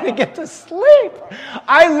trying to get to sleep.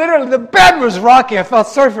 The bed was rocking. I felt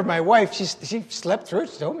sorry for my wife. She slept through it,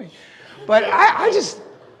 she told me. But I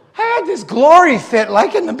had this glory fit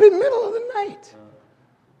like in the middle of the night.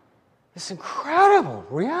 This incredible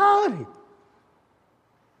reality.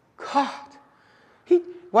 God.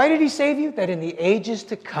 Why did He save you? That in the ages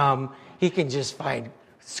to come, He can just find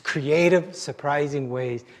creative, surprising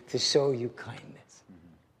ways to show you kindness.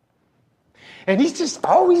 And He's just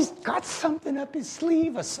always got something up His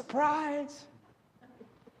sleeve, a surprise.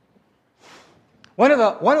 One of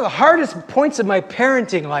the hardest points of my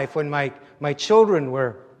parenting life when my children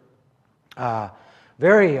were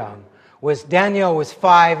very young was Danielle was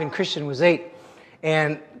 5 and Christian was 8.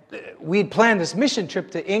 And we'd planned this mission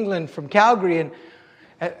trip to England from Calgary, and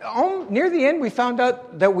near the end, we found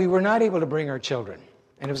out that we were not able to bring our children.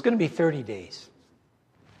 And it was going to be 30 days.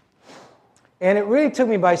 And it really took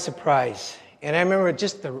me by surprise. And I remember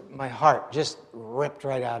my heart just ripped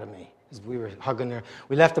right out of me as we were hugging there.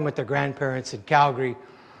 We left them with their grandparents in Calgary.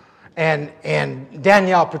 And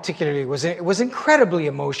Danielle particularly was incredibly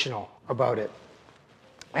emotional about it.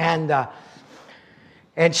 And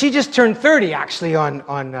And she just turned 30, actually,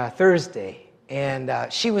 on Thursday. And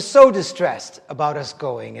she was so distressed about us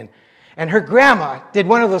going. And her grandma did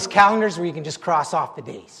one of those calendars where you can just cross off the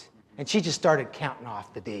days. And she just started counting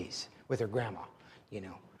off the days with her grandma.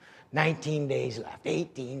 19 days left,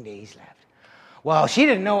 18 days left. Well, she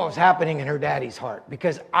didn't know what was happening in her daddy's heart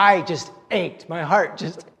because I just ached. My heart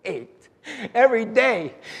just ached every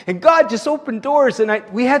day. And God just opened doors. And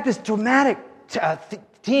we had this dramatic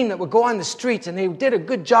team that would go on the streets, and they did a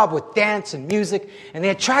good job with dance and music, and they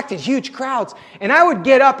attracted huge crowds. And I would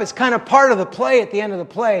get up as kind of part of the play at the end of the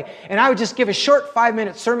play, and I would just give a short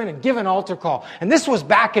 5-minute sermon and give an altar call. And this was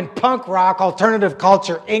back in punk rock, alternative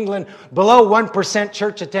culture, England, below 1%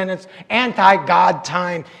 church attendance, anti-God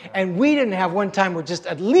time. And we didn't have one time where just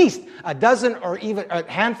at least a dozen or even a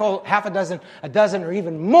handful, half a dozen or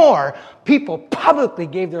even more people publicly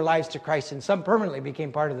gave their lives to Christ, and some permanently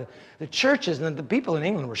became part of the churches. And the people in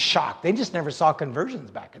England were shocked. They just never saw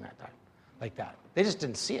conversions back in that time like that. They just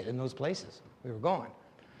didn't see it in those places we were going.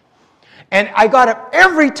 And I got up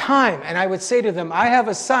every time, and I would say to them, I have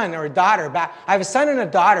a son or a daughter back. I have a son and a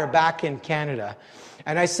daughter back in Canada.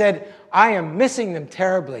 And I said, I am missing them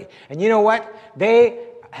terribly. And you know what? They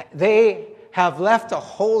have left a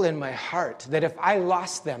hole in my heart that if I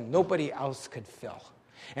lost them, nobody else could fill.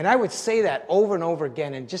 And I would say that over and over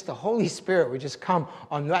again, and just the Holy Spirit would just come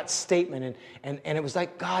on that statement, and it was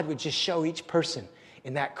like God would just show each person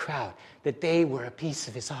in that crowd that they were a piece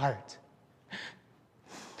of his heart.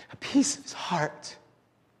 A piece of his heart.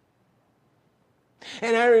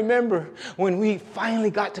 And I remember when we finally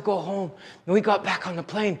got to go home, and we got back on the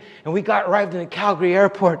plane, and we arrived in the Calgary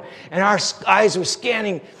airport, and our eyes were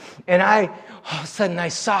scanning, and all of a sudden I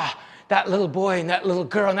saw that little boy and that little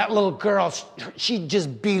girl, she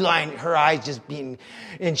just beeline, her eyes just being,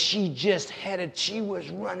 and she was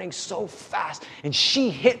running so fast, and she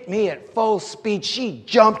hit me at full speed. She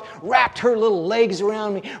jumped, wrapped her little legs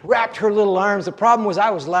around me, wrapped her little arms. The problem was I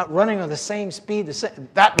was running on the same speed,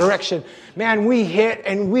 that direction. Man, we hit,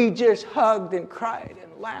 and we just hugged and cried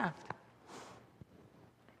and laughed.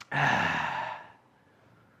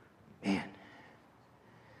 Man.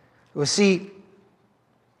 Well, see,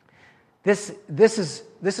 This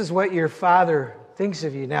is what your father thinks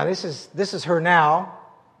of you. Now, this is her now,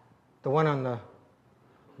 the one on the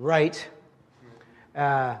right,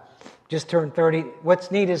 just turned 30.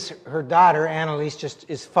 What's neat is her daughter, Annalise, just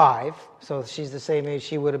is 5, so she's the same age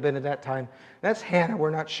she would have been at that time. That's Hannah.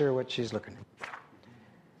 We're not sure what she's looking at.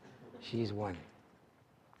 She's 1.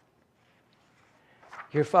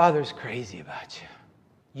 Your father's crazy about you.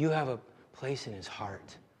 You have a place in his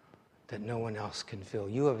heart that no one else can fill.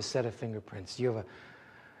 You have a set of fingerprints. You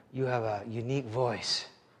have a unique voice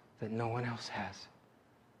that no one else has.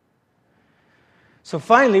 So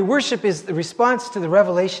finally, worship is the response to the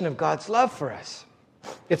revelation of God's love for us.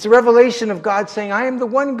 It's a revelation of God saying, I am the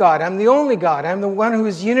one God. I'm the only God. I'm the one who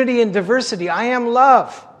is unity and diversity. I am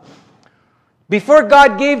love. Before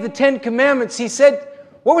God gave the 10 Commandments, he said,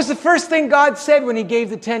 what was the first thing God said when he gave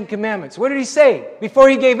the 10 Commandments? What did he say? Before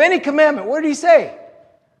he gave any commandment, what did he say?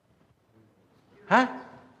 Huh?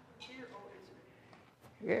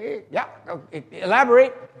 Yeah,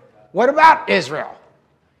 elaborate. What about Israel?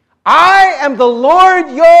 I am the Lord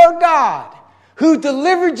your God who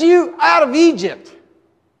delivered you out of Egypt.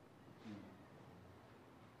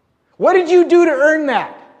 What did you do to earn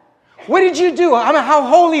that? What did you do? I mean, how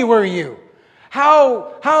holy were you?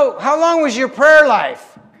 How long was your prayer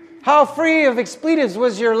life? How free of expletives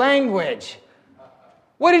was your language?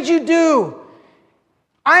 What did you do?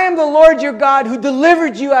 I am the Lord your God who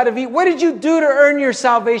delivered you out of Egypt. What did you do to earn your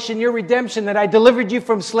salvation, your redemption, that I delivered you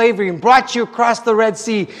from slavery and brought you across the Red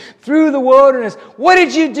Sea, through the wilderness? What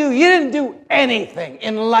did you do? You didn't do anything.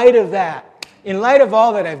 In light of that, in light of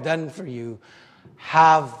all that I've done for you,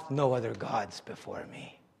 have no other gods before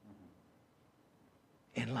me.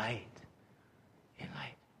 In light.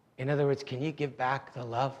 In other words, can you give back the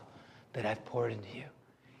love that I've poured into you?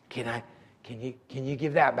 Can you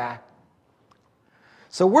give that back?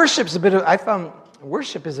 So I found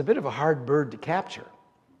worship is a bit of a hard bird to capture.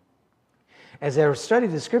 As I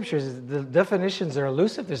studied the scriptures, the definitions are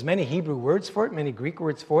elusive. There's many Hebrew words for it, many Greek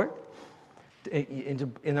words for it,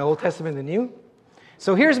 in the Old Testament and the New.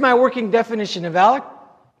 So here's my working definition of Alec.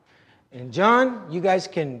 And John, you guys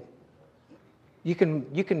can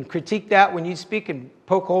critique that when you speak and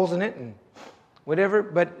poke holes in it and whatever.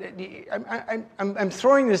 But I'm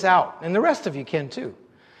throwing this out, and the rest of you can too.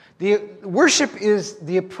 The worship is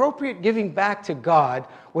the appropriate giving back to God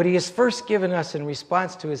what he has first given us in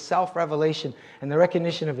response to his self-revelation and the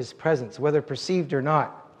recognition of his presence, whether perceived or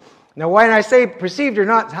not. Now, when I say perceived or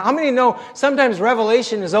not, how many know sometimes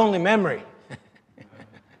revelation is only memory?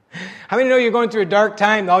 How many know you're going through a dark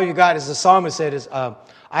time? All you got, as the psalmist said, is,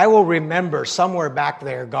 I will remember somewhere back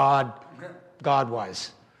there God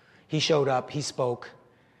was. He showed up. He spoke.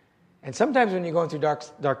 And sometimes when you're going through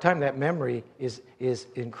dark time, that memory is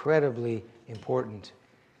incredibly important.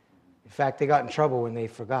 In fact, they got in trouble when they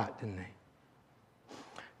forgot, didn't they?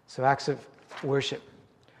 So acts of worship.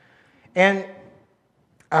 And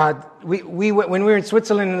when we were in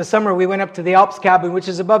Switzerland in the summer, we went up to the Alps cabin, which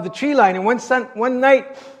is above the tree line. And one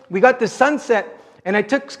night, we got the sunset, and I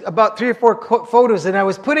took about 3 or 4 photos, and I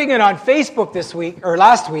was putting it on Facebook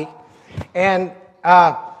last week. And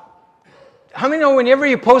how many know whenever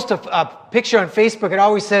you post a picture on Facebook, it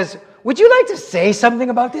always says, would you like to say something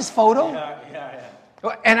about this photo?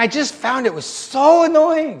 Yeah. And I just found it was so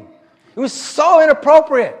annoying. It was so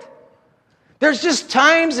inappropriate. There's just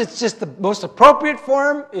times it's just the most appropriate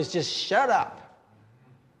form is just shut up.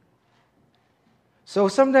 So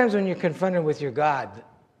sometimes when you're confronted with your God,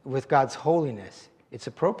 with God's holiness, it's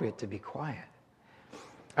appropriate to be quiet.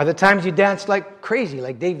 Other times you dance like crazy,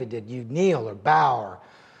 like David did. You kneel or bow or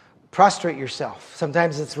prostrate yourself.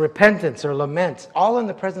 Sometimes it's repentance or lament, all in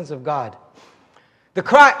the presence of God. The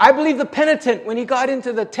cry, I believe the penitent, when he got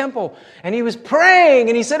into the temple and he was praying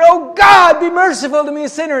and he said, oh God, be merciful to me, a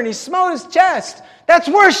sinner, and he smote his chest. That's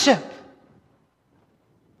worship.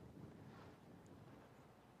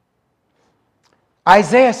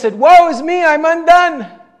 Isaiah said, woe is me, I'm undone.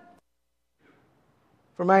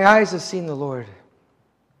 For my eyes have seen the Lord.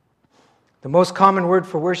 The most common word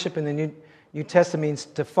for worship in the New Testament means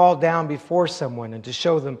to fall down before someone and to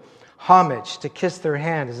show them homage, to kiss their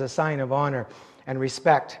hand as a sign of honor and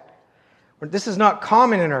respect. This is not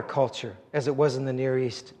common in our culture as it was in the Near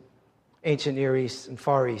East, ancient Near East and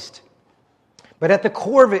Far East. But at the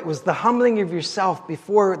core of it was the humbling of yourself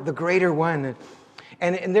before the greater one.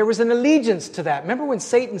 And there was an allegiance to that. Remember when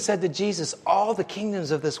Satan said to Jesus, all the kingdoms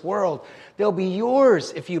of this world, they'll be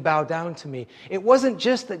yours if you bow down to me. It wasn't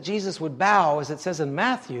just that Jesus would bow, as it says in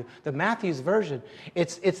Matthew, the Matthew's version.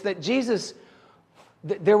 It's that Jesus,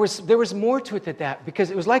 there was more to it than that, because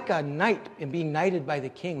it was like a knight and being knighted by the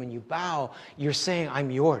king. When you bow, you're saying, I'm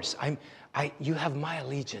yours. You have my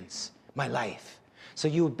allegiance, my life. So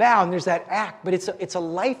you bow, and there's that act, but it's a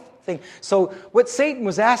life thing. So what Satan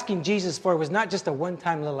was asking Jesus for was not just a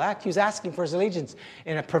one-time little act. He was asking for his allegiance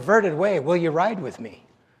in a perverted way. Will you ride with me?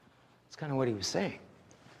 That's kind of what he was saying.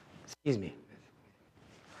 Excuse me.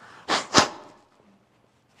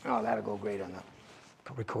 Oh, that'll go great on the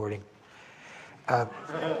recording. A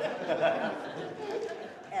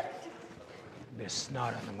bit of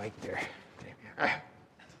snot on the mic there.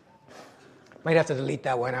 Might have to delete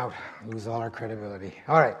that one out. Lose all our credibility.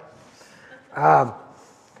 All right.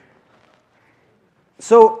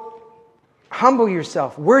 So, humble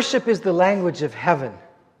yourself. Worship is the language of heaven.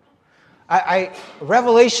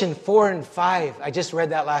 Revelation 4 and 5, I just read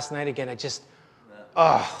that last night again. Just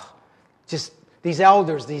these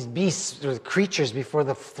elders, these beasts, or creatures before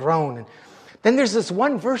the throne. And then there's this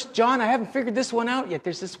one verse, John, I haven't figured this one out yet.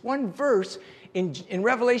 There's this one verse in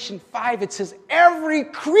Revelation 5. It says, every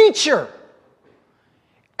creature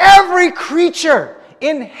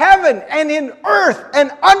in heaven and in earth and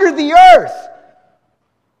under the earth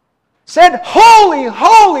said, holy,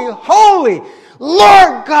 holy, holy,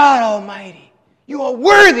 Lord God Almighty. You are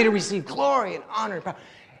worthy to receive glory and honor and power.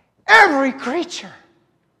 Every creature.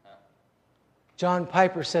 John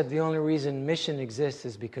Piper said the only reason mission exists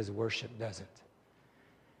is because worship doesn't.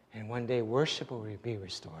 And one day worship will be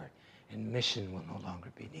restored and mission will no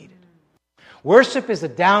longer be needed. Worship is a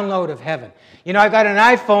download of heaven. You know, I got an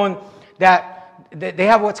iPhone that they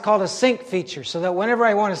have what's called a sync feature, so that whenever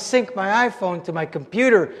I want to sync my iPhone to my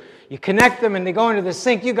computer, you connect them and they go into the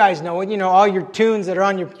sync. You guys know it. You know, all your tunes that are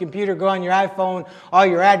on your computer go on your iPhone, all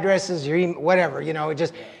your addresses, your email, whatever, you know, it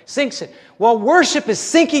just syncs it. Well, worship is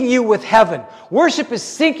syncing you with heaven. Worship is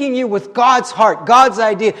syncing you with God's heart, God's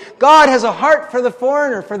idea. God has a heart for the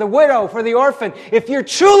foreigner, for the widow, for the orphan. If you're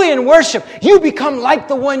truly in worship, you become like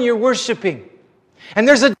the one you're worshiping. And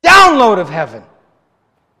there's a download of heaven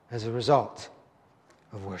as a result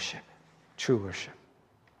of worship, true worship.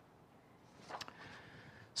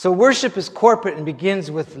 So worship is corporate and begins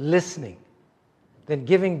with listening, then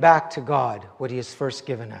giving back to God what He has first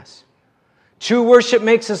given us. True worship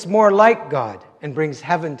makes us more like God and brings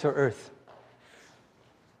heaven to earth.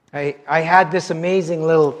 I had this amazing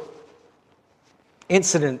little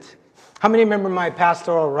incident. How many remember my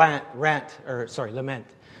pastoral lament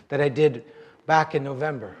that I did back in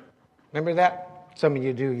November? Remember that? Some of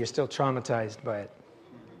you do. You're still traumatized by it.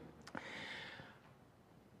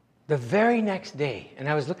 The very next day, and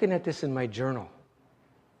I was looking at this in my journal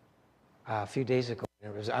a few days ago,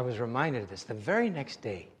 and I was reminded of this. The very next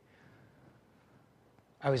day,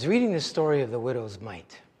 I was reading the story of the widow's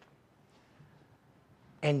mite.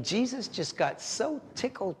 And Jesus just got so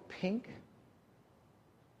tickled pink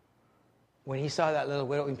when he saw that little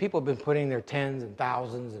widow. And people have been putting their tens and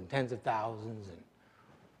thousands and tens of thousands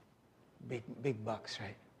and big bucks,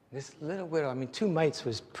 right? This little widow, I mean, 2 mites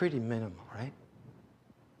was pretty minimal, right?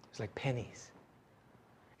 It was like pennies.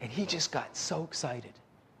 And he just got so excited.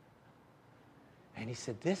 And he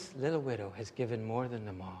said, this little widow has given more than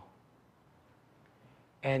them all.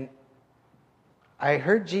 And I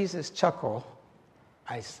heard Jesus chuckle.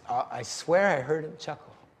 I swear I heard him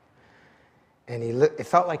chuckle. And it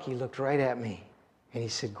felt like he looked right at me. And he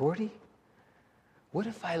said, Gordy, what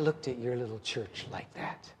if I looked at your little church like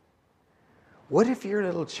that? What if your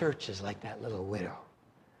little church is like that little widow?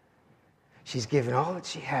 She's given all that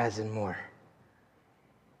she has and more.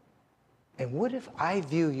 And what if I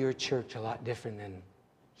view your church a lot different than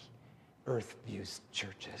earth views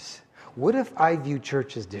churches? What if I view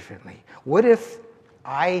churches differently? What if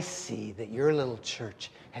I see that your little church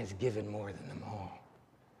has given more than them all?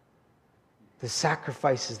 The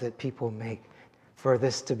sacrifices that people make for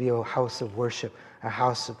this to be a house of worship, a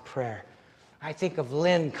house of prayer. I think of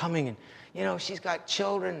Lynn coming and, she's got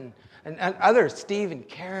children and others, Steve and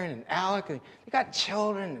Karen and Alec. And they got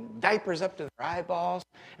children and diapers up to their eyeballs.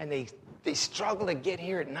 And they struggle to get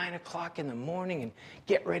here at 9 o'clock in the morning and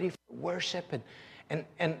get ready for worship. And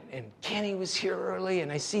Kenny was here early.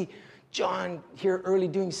 And I see John here early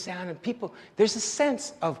doing sound. And people, there's a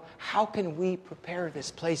sense of how can we prepare this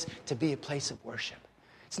place to be a place of worship.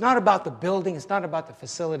 It's not about the building. It's not about the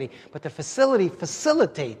facility. But the facility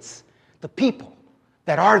facilitates the people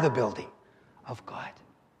that are the building of God.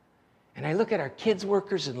 And I look at our kids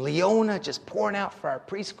workers in Leona just pouring out for our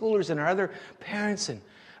preschoolers and our other parents and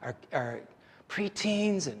our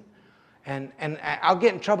preteens. And I'll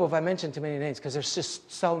get in trouble if I mention too many names because there's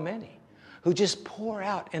just so many who just pour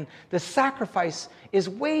out. And the sacrifice is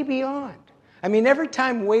way beyond. I mean, every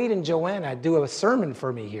time Wade and Joanna do a sermon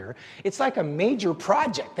for me here, it's like a major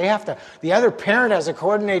project. The other parent has to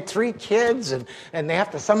coordinate 3 kids, and they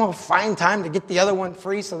have to somehow find time to get the other one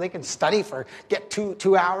free so they can study get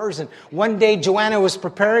 2 hours. And one day Joanna was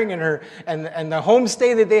preparing and the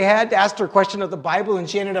homestay that they had asked her a question of the Bible, and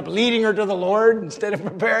she ended up leading her to the Lord instead of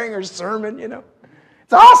preparing her sermon,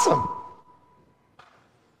 It's awesome.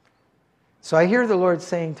 So I hear the Lord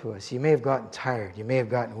saying to us, you may have gotten tired, you may have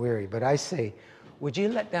gotten weary, but I say, would you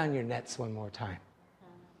let down your nets one more time?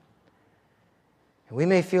 And we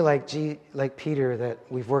may feel like Peter that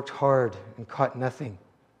we've worked hard and caught nothing.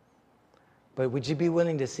 But would you be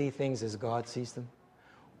willing to see things as God sees them?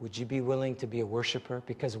 Would you be willing to be a worshiper?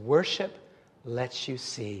 Because worship lets you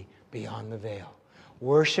see beyond the veil.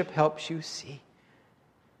 Worship helps you see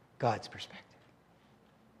God's perspective.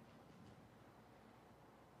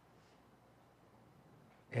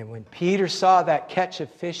 And when Peter saw that catch of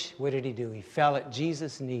fish, what did he do? He fell at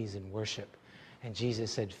Jesus' knees in worship. And Jesus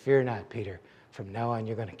said, fear not, Peter. From now on,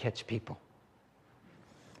 you're going to catch people.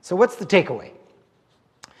 So what's the takeaway?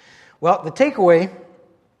 Well, the takeaway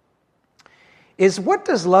is, what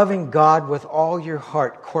does loving God with all your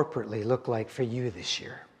heart corporately look like for you this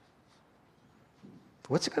year?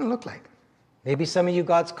 What's it going to look like? Maybe some of you,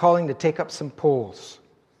 God's calling to take up some poles.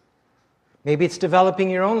 Maybe it's developing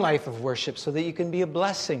your own life of worship so that you can be a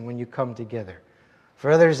blessing when you come together. For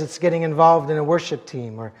others, it's getting involved in a worship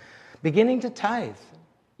team or beginning to tithe.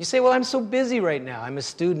 You say, well, I'm so busy right now. I'm a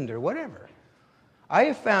student or whatever. I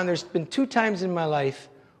have found there's been 2 times in my life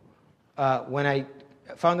when I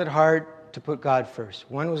found it hard to put God first.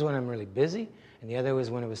 One was when I'm really busy, and the other was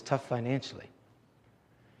when it was tough financially.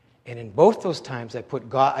 And in both those times,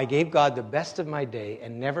 I gave God the best of my day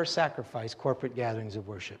and never sacrificed corporate gatherings of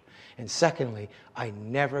worship. And secondly, I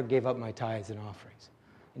never gave up my tithes and offerings,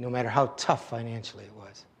 no matter how tough financially it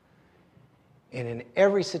was. And in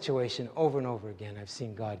every situation, over and over again, I've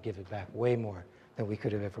seen God give it back way more than we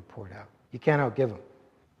could have ever poured out. You can't outgive him.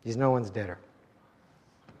 He's no one's debtor.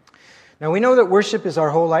 Now, we know that worship is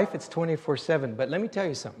our whole life. It's 24/7. But let me tell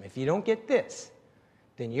you something. If you don't get this,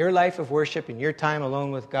 then your life of worship and your time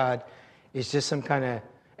alone with God is just some kind of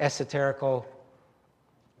esoterical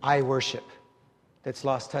I worship that's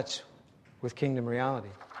lost touch with kingdom reality.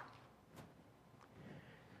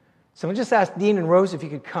 So I'm going to just ask Dean and Rose if you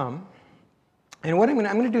could come. And I'm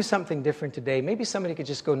going to do something different today. Maybe somebody could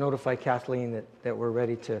just go notify Kathleen that we're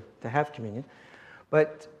ready to have communion.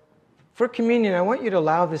 But for communion, I want you to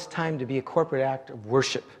allow this time to be a corporate act of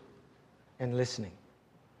worship and listening.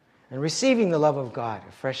 And receiving the love of God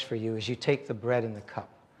afresh for you as you take the bread and the cup.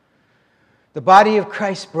 The body of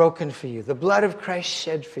Christ broken for you. The blood of Christ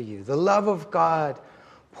shed for you. The love of God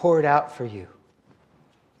poured out for you.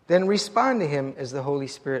 then respond to Him as the Holy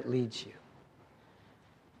Spirit leads you.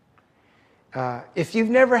 If you've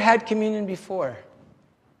never had communion before,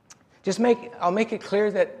 I'll make it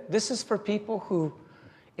clear that this is for people who,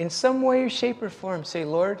 in some way, shape, or form, say,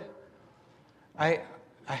 Lord, I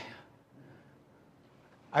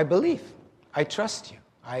believe. I trust you.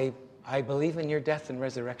 I believe in your death and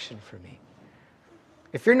resurrection for me.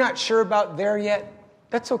 If you're not sure about there yet,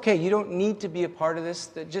 that's okay. You don't need to be a part of this.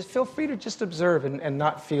 Just feel free to just observe and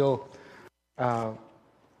not feel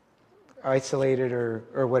isolated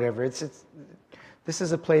or whatever. This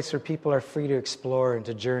is a place where people are free to explore and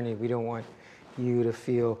to journey. We don't want you to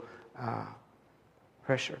feel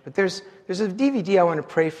pressure. But there's a DVD I want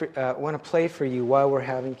to play for you while we're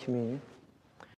having communion.